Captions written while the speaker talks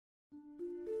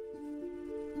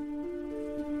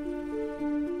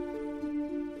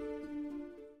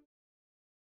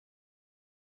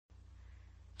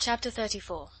Chapter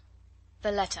 34.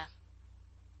 The Letter.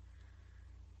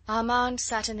 Armand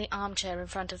sat in the armchair in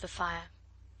front of the fire.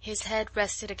 His head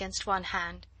rested against one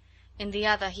hand, in the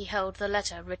other he held the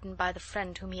letter written by the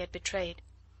friend whom he had betrayed.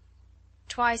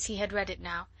 Twice he had read it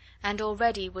now, and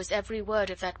already was every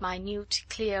word of that minute,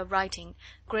 clear writing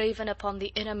graven upon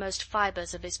the innermost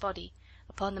fibres of his body,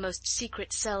 upon the most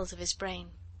secret cells of his brain.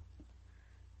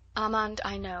 Armand,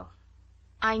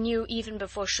 I knew even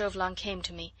before Chauvelin came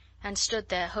to me, and stood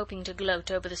there hoping to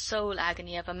gloat over the soul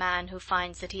agony of a man who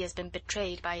finds that he has been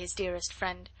betrayed by his dearest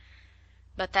friend.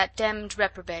 But that demmed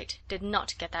reprobate did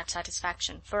not get that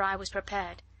satisfaction, for I was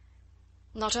prepared.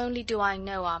 Not only do I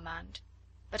know, Armand,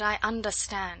 but I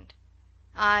understand.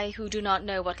 I, who do not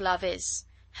know what love is,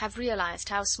 have realized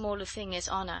how small a thing is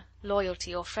honour,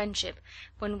 loyalty, or friendship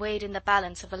when weighed in the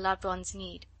balance of a loved one's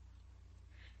need.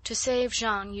 To save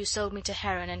Jeanne you sold me to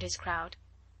Heron and his crowd.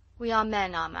 We are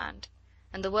men, Armand,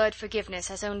 and the word forgiveness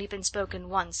has only been spoken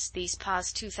once these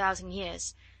past 2000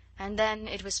 years, and then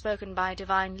it was spoken by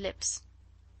divine lips.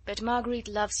 But Marguerite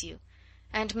loves you,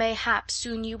 and mayhap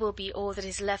soon you will be all that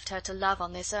is left her to love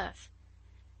on this earth.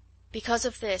 Because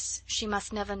of this she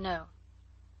must never know.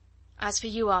 As for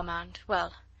you, Armand,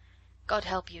 well, God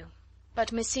help you,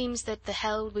 but meseems that the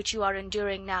hell which you are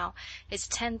enduring now is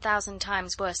 10,000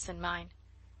 times worse than mine.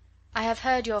 I have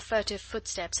heard your furtive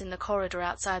footsteps in the corridor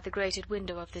outside the grated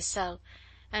window of this cell,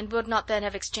 and would not then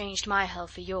have exchanged my hell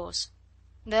for yours.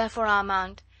 Therefore,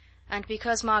 Armand, and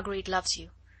because Marguerite loves you,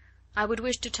 I would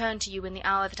wish to turn to you in the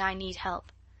hour that I need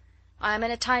help. I am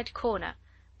in a tight corner,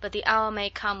 but the hour may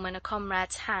come when a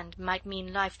comrade's hand might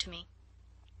mean life to me.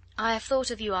 I have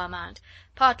thought of you, Armand,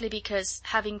 partly because,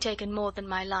 having taken more than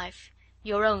my life,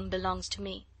 your own belongs to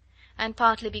me, and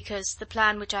partly because the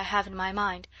plan which I have in my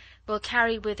mind will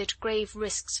carry with it grave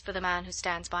risks for the man who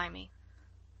stands by me.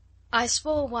 I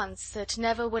swore once that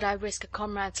never would I risk a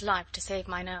comrade's life to save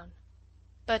mine own.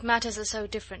 But matters are so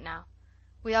different now.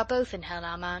 We are both in hell,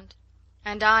 Armand,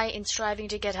 and I, in striving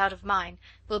to get out of mine,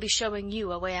 will be showing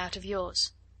you a way out of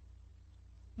yours.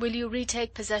 Will you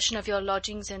retake possession of your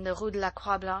lodgings in the Rue de la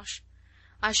Croix Blanche?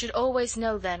 I should always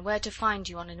know then where to find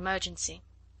you on an emergency.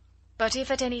 But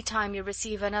if at any time you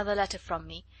receive another letter from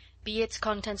me, be its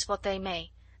contents what they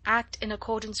may, act in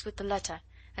accordance with the letter,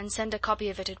 and send a copy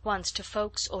of it at once to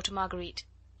Ffoulkes or to Marguerite.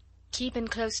 Keep in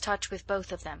close touch with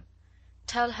both of them.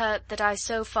 Tell her that I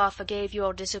so far forgave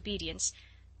your disobedience,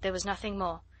 there was nothing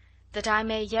more, that I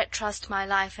may yet trust my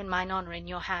life and mine honour in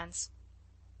your hands.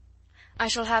 I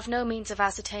shall have no means of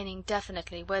ascertaining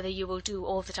definitely whether you will do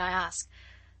all that I ask,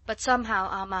 but somehow,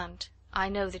 Armand, I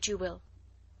know that you will.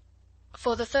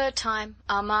 For the third time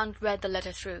Armand read the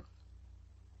letter through.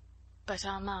 But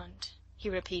Armand, he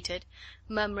repeated,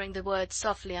 murmuring the words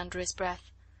softly under his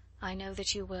breath, I know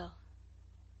that you will.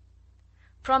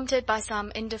 Prompted by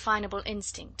some indefinable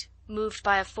instinct, moved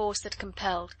by a force that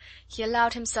compelled, he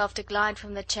allowed himself to glide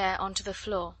from the chair onto the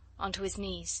floor, onto his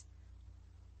knees.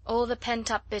 All the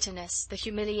pent-up bitterness, the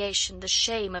humiliation, the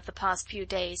shame of the past few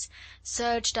days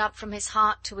surged up from his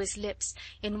heart to his lips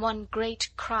in one great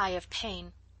cry of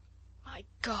pain. My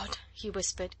God, he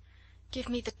whispered, give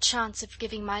me the chance of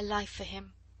giving my life for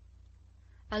him.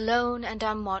 Alone and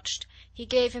unwatched, he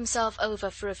gave himself over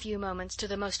for a few moments to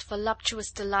the most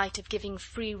voluptuous delight of giving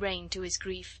free rein to his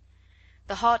grief.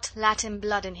 The hot Latin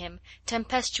blood in him,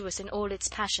 tempestuous in all its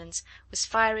passions, was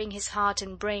firing his heart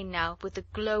and brain now with the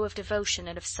glow of devotion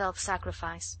and of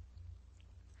self-sacrifice.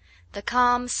 The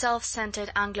calm,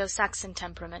 self-centred Anglo-Saxon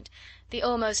temperament, the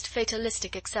almost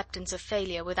fatalistic acceptance of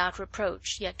failure without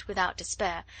reproach yet without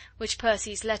despair, which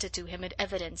Percy's letter to him had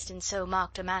evidenced in so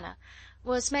marked a manner,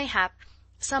 was mayhap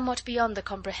somewhat beyond the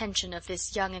comprehension of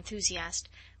this young enthusiast,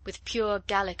 with pure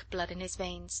Gallic blood in his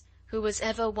veins, who was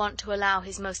ever wont to allow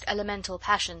his most elemental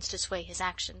passions to sway his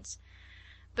actions.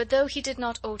 But though he did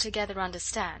not altogether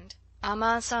understand,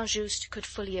 Armand St. Just could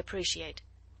fully appreciate.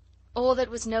 All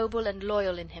that was noble and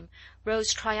loyal in him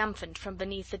rose triumphant from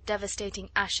beneath the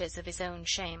devastating ashes of his own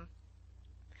shame.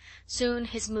 Soon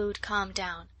his mood calmed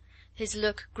down, his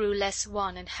look grew less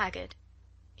wan and haggard.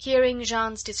 Hearing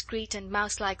Jeanne's discreet and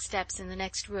mouse-like steps in the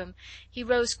next room, he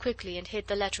rose quickly and hid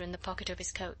the letter in the pocket of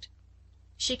his coat.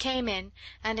 She came in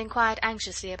and inquired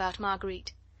anxiously about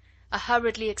Marguerite. A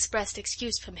hurriedly expressed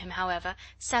excuse from him, however,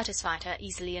 satisfied her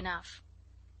easily enough.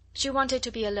 She wanted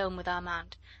to be alone with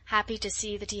Armand, happy to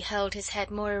see that he held his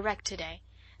head more erect to-day,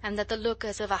 and that the look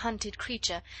as of a hunted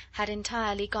creature had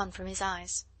entirely gone from his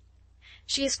eyes.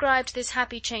 She ascribed this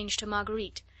happy change to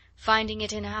Marguerite, finding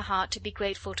it in her heart to be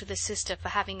grateful to the sister for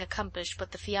having accomplished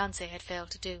what the fiancé had failed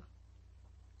to do.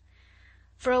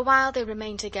 For a while they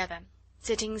remained together,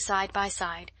 sitting side by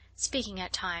side, speaking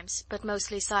at times, but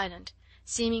mostly silent,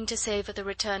 seeming to savour the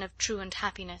return of truant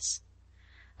happiness.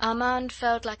 Armand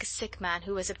felt like a sick man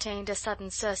who has obtained a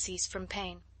sudden surcease from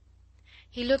pain.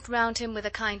 He looked round him with a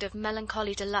kind of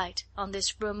melancholy delight on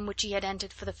this room which he had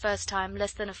entered for the first time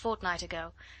less than a fortnight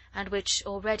ago, and which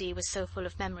already was so full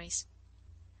of memories.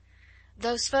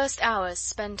 Those first hours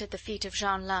spent at the feet of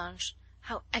Jeanne Lange,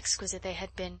 how exquisite they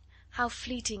had been, how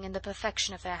fleeting in the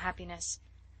perfection of their happiness!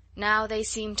 Now they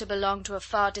seemed to belong to a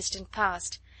far distant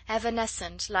past,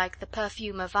 evanescent like the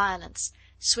perfume of violets,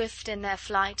 swift in their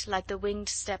flight like the winged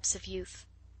steps of youth.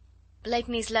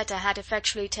 Blakeney's letter had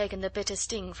effectually taken the bitter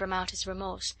sting from out his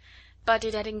remorse, but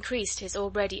it had increased his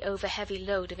already over-heavy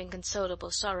load of inconsolable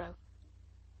sorrow.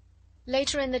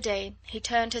 Later in the day he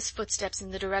turned his footsteps in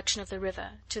the direction of the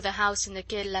river, to the house in the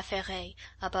Quai La Ferraille,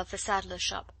 above the saddler's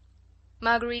shop.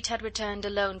 Marguerite had returned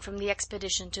alone from the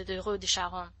expedition to the Rue de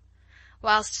Charonne.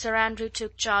 Whilst Sir Andrew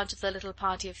took charge of the little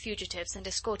party of fugitives and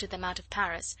escorted them out of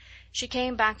Paris, she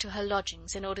came back to her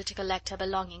lodgings in order to collect her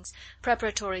belongings,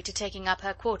 preparatory to taking up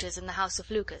her quarters in the house of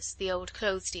Lucas, the old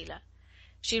clothes dealer.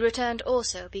 She returned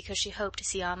also because she hoped to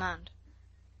see Armand.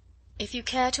 "If you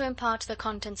care to impart the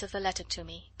contents of the letter to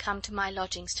me, come to my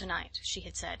lodgings to-night," she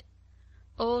had said.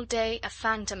 All day a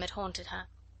phantom had haunted her,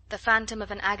 the phantom of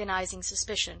an agonizing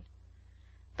suspicion.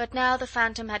 But now the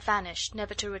phantom had vanished,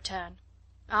 never to return.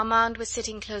 Armand was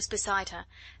sitting close beside her,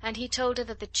 and he told her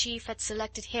that the chief had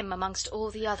selected him amongst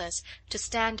all the others to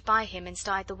stand by him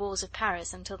inside the walls of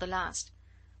Paris until the last.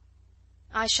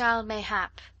 "I shall,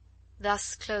 mayhap,"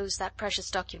 thus closed that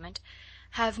precious document,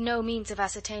 "have no means of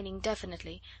ascertaining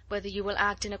definitely whether you will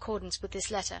act in accordance with this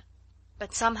letter,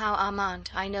 but somehow,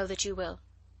 Armand, I know that you will."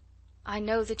 "I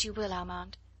know that you will,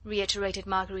 Armand," reiterated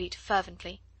Marguerite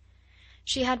fervently.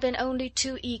 She had been only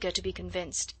too eager to be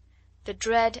convinced. The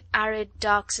dread, arid,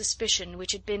 dark suspicion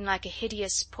which had been like a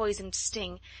hideous, poisoned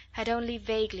sting had only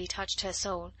vaguely touched her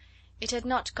soul, it had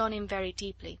not gone in very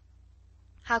deeply.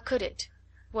 How could it,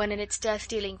 when in its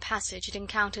death-dealing passage it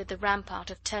encountered the rampart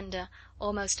of tender,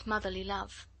 almost motherly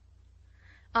love?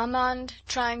 Armand,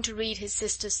 trying to read his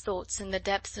sister's thoughts in the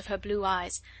depths of her blue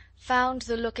eyes, found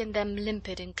the look in them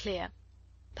limpid and clear.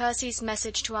 Percy's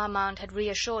message to Armand had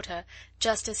reassured her,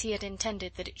 just as he had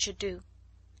intended that it should do.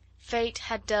 Fate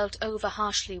had dealt over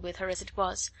harshly with her as it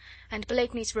was, and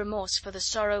Blakeney's remorse for the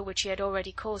sorrow which he had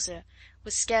already caused her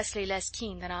was scarcely less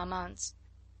keen than Armand's.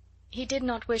 He did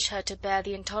not wish her to bear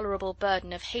the intolerable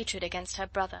burden of hatred against her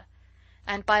brother,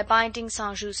 and by binding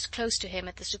St. Just close to him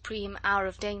at the supreme hour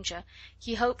of danger,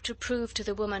 he hoped to prove to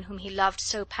the woman whom he loved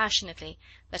so passionately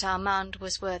that Armand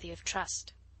was worthy of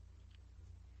trust.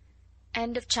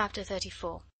 End of chapter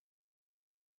 34.